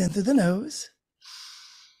breathe in through the nose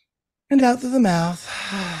and out through the mouth.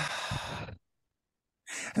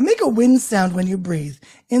 And make a wind sound when you breathe.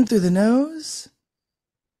 In through the nose.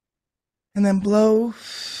 And then blow.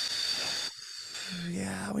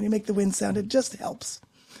 Yeah, when you make the wind sound, it just helps.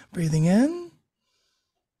 Breathing in.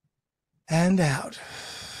 And out.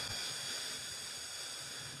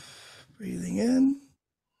 Breathing in.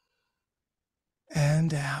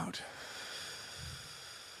 And out.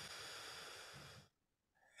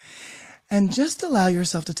 And just allow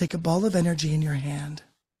yourself to take a ball of energy in your hand.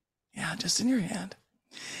 Yeah, just in your hand.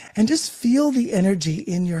 And just feel the energy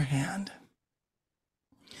in your hand.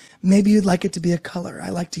 Maybe you'd like it to be a color. I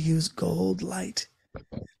like to use gold light,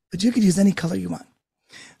 but you could use any color you want.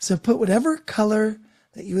 So put whatever color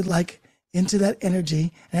that you would like into that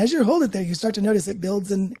energy. And as you hold it there, you start to notice it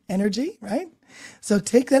builds in energy, right? So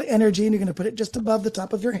take that energy and you're going to put it just above the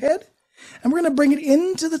top of your head. And we're going to bring it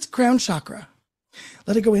into the crown chakra.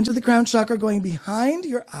 Let it go into the crown chakra, going behind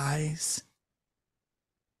your eyes,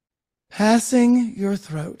 passing your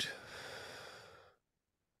throat.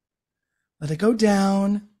 Let it go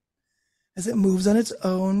down as it moves on its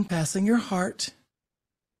own, passing your heart,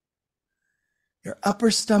 your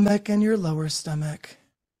upper stomach, and your lower stomach.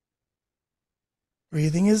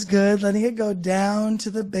 Breathing is good, letting it go down to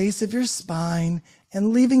the base of your spine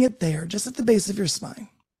and leaving it there, just at the base of your spine.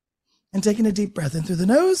 And taking a deep breath in through the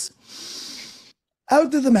nose,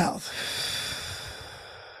 out through the mouth.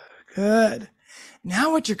 Good.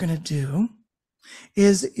 Now what you're going to do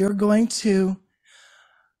is you're going to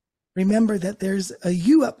remember that there's a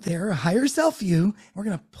you up there, a higher self you. We're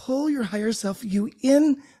going to pull your higher self you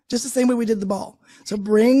in just the same way we did the ball. So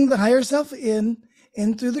bring the higher self in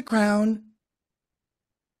through the crown.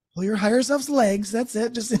 Pull your higher self's legs. That's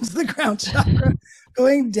it. Just into the crown chakra,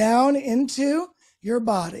 going down into your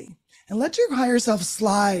body. And let your higher self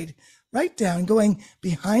slide right down, going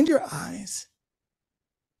behind your eyes.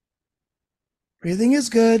 Breathing is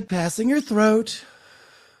good, passing your throat,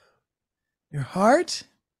 your heart,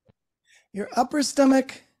 your upper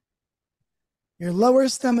stomach, your lower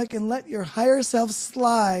stomach, and let your higher self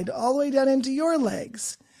slide all the way down into your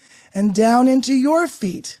legs and down into your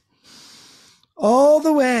feet. All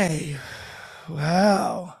the way.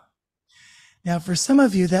 Wow. Now, for some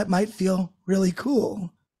of you, that might feel really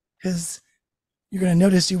cool because you're going to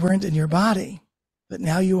notice you weren't in your body, but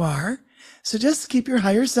now you are. So just keep your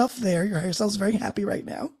higher self there. Your higher self's very happy right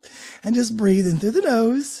now. And just breathe in through the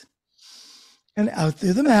nose and out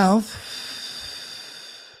through the mouth,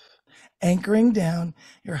 anchoring down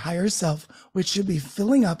your higher self, which should be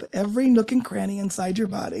filling up every nook and cranny inside your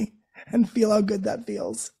body. And feel how good that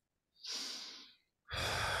feels.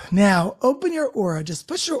 Now, open your aura. Just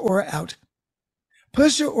push your aura out.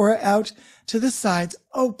 Push your aura out to the sides.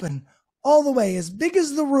 Open all the way, as big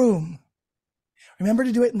as the room. Remember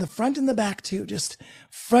to do it in the front and the back too. Just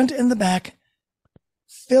front and the back.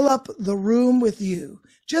 Fill up the room with you.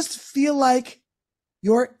 Just feel like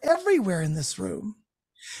you're everywhere in this room.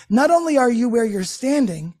 Not only are you where you're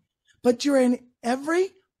standing, but you're in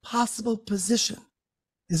every possible position.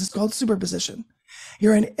 This is called superposition.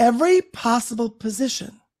 You're in every possible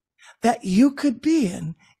position that you could be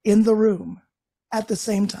in the room at the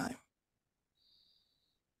same time.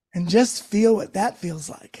 And just feel what that feels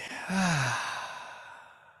like.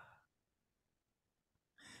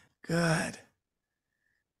 Good.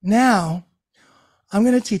 Now, I'm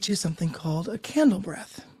going to teach you something called a candle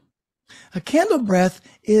breath. A candle breath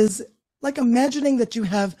is like imagining that you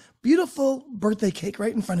have beautiful birthday cake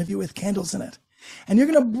right in front of you with candles in it. And you're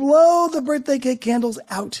going to blow the birthday cake candles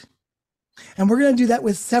out. And we're going to do that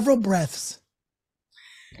with several breaths.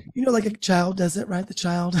 You know, like a child does it, right? The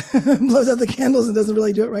child blows out the candles and doesn't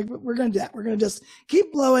really do it right. But we're going to do that. We're going to just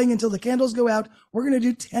keep blowing until the candles go out. We're going to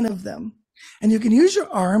do 10 of them. And you can use your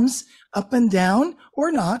arms up and down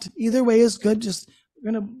or not. Either way is good. Just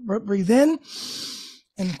we're going to breathe in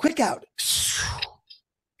and quick out.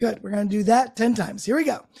 Good. We're going to do that 10 times. Here we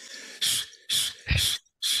go.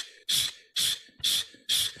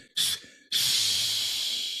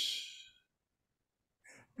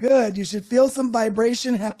 Good. You should feel some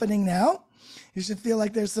vibration happening now. You should feel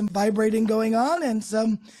like there's some vibrating going on and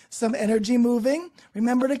some energy moving.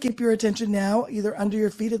 Remember to keep your attention now either under your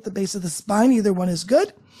feet at the base of the spine. Either one is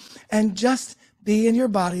good. And just be in your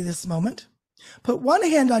body this moment. Put one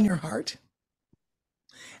hand on your heart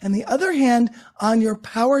and the other hand on your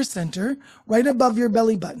power center right above your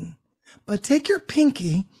belly button. But take your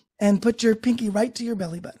pinky and put your pinky right to your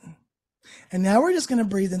belly button. And now we're just going to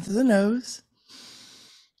breathe in through the nose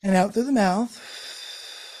and out through the mouth,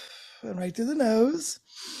 and right through the nose,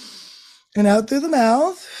 and out through the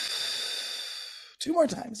mouth. 2 more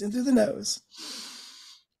times, in through the nose,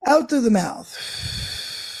 out through the mouth.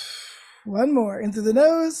 1 more, in through the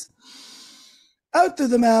nose, out through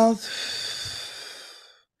the mouth.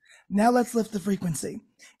 Now let's lift the frequency.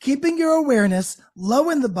 Keeping your awareness low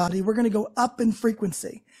in the body, we're going to go up in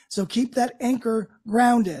frequency. So keep that anchor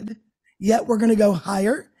grounded, yet we're going to go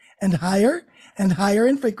higher and higher and higher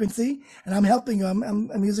in frequency. And I'm helping you.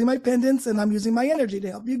 I'm using my pendants and I'm using my energy to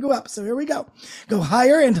help you go up. So here we go. Go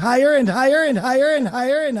higher and higher and higher and higher and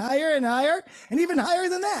higher and higher and higher and even higher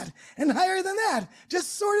than that and higher than that.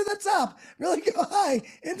 Just sort of the top. Really go high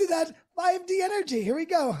into that 5D energy. Here we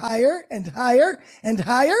go. Higher and higher and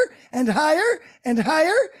higher and higher and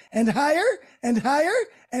higher and higher and higher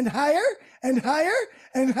and higher and higher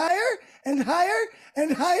and higher and higher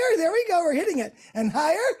and higher. There we go. We're hitting it. And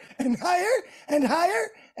higher and higher and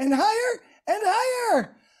higher and higher and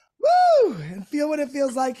higher. Woo! And feel what it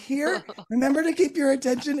feels like here. Remember to keep your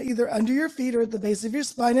attention either under your feet or at the base of your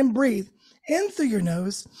spine and breathe in through your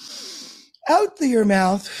nose, out through your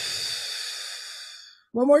mouth.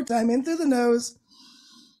 1 more time, in through the nose,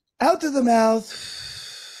 out through the mouth.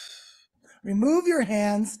 Remove your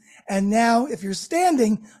hands. And now if you're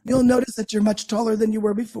standing, you'll notice that you're much taller than you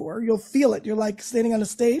were before. You'll feel it. You're like standing on a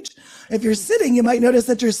stage. If you're sitting, you might notice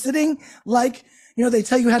that you're sitting like They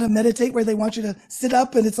tell you how to meditate where they want you to sit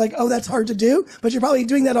up and it's like, oh, that's hard to do, but you're probably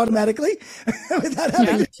doing that automatically without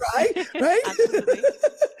having to try, right? Absolutely.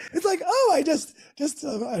 It's like, oh, I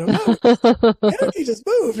don't know. Energy just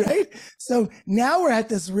moved, right? So now we're at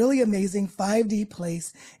this really amazing 5D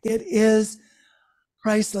place. It is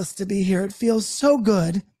priceless to be here. It feels so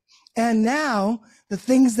good. And now the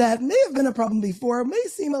things that may have been a problem before may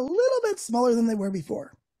seem a little bit smaller than they were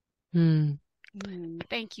before.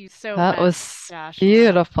 Thank you so That much, was Joshua.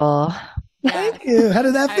 beautiful. Thank you. How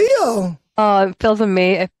did that feel? Oh, it feels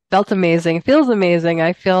amazing. It felt amazing. It feels amazing.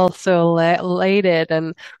 I feel so elated,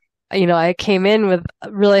 and I came in with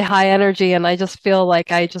really high energy, and I just feel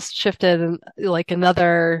like I just shifted like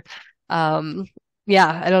another,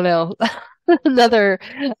 yeah, I don't know, another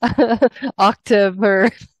octave or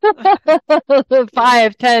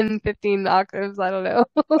 5, 10, 15 octaves. I don't know.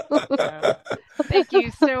 Thank you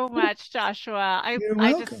so much, Joshua. You're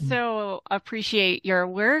I just welcome. so appreciate your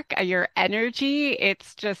work, your energy.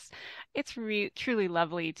 It's truly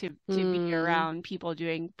lovely to be around people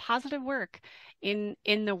doing positive work in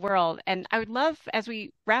the world. And I would love, as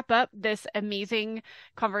we wrap up this amazing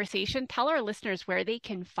conversation, tell our listeners where they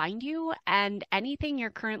can find you and anything you're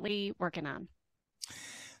currently working on.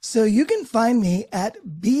 So you can find me at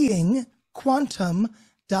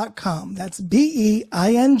beingquantum.com. That's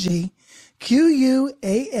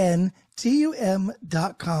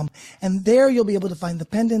BEINGQUANTUM.com. And there you'll be able to find the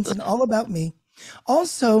pendants and all about me.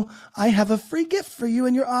 Also, I have a free gift for you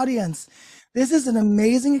and your audience. This is an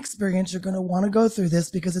amazing experience. You're going to want to go through this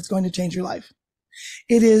because it's going to change your life.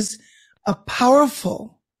 It is a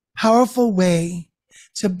powerful, powerful way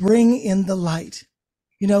to bring in the light.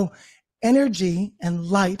 Energy and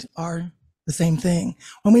light are the same thing.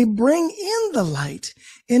 When we bring in the light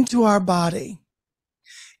into our body,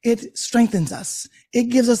 it strengthens us. It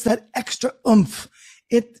gives us that extra oomph.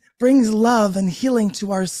 It brings love and healing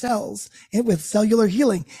to our cells with cellular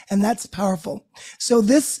healing, and that's powerful. So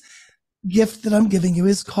this gift that I'm giving you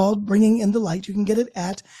is called Bringing in the Light. You can get it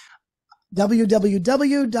at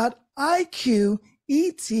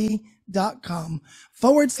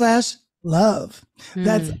www.iqet.com/love.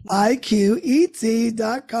 That's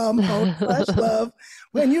iqet.com/love.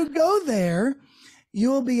 When you go there,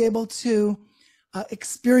 you will be able to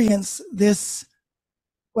experience this,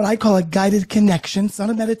 what I call a guided connection. It's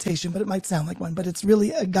not a meditation, but it might sound like one, but it's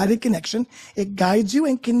really a guided connection. It guides you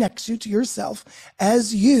and connects you to yourself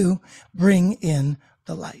as you bring in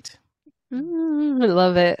the light. I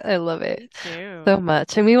love it. I love it so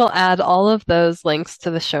much. And we will add all of those links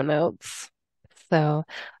to the show notes. So,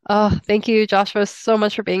 thank you, Joshua, so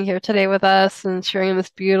much for being here today with us and sharing this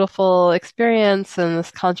beautiful experience and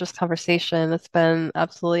this conscious conversation. It's been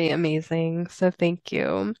absolutely amazing. So thank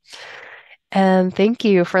you. And thank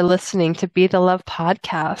you for listening to Be the Love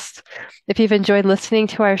podcast. If you've enjoyed listening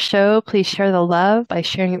to our show, please share the love by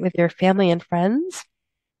sharing it with your family and friends,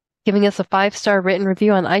 giving us a 5-star written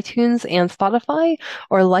review on iTunes and Spotify,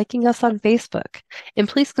 or liking us on Facebook. And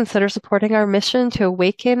please consider supporting our mission to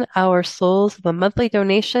awaken our souls with a monthly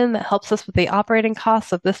donation that helps us with the operating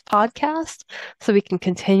costs of this podcast so we can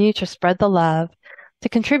continue to spread the love. To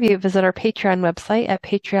contribute, visit our Patreon website at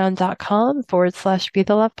patreon.com/Be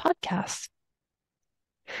the Love podcast.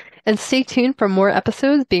 And stay tuned for more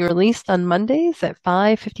episodes being released on Mondays at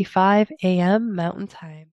 5:55 a.m. Mountain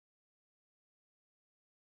Time.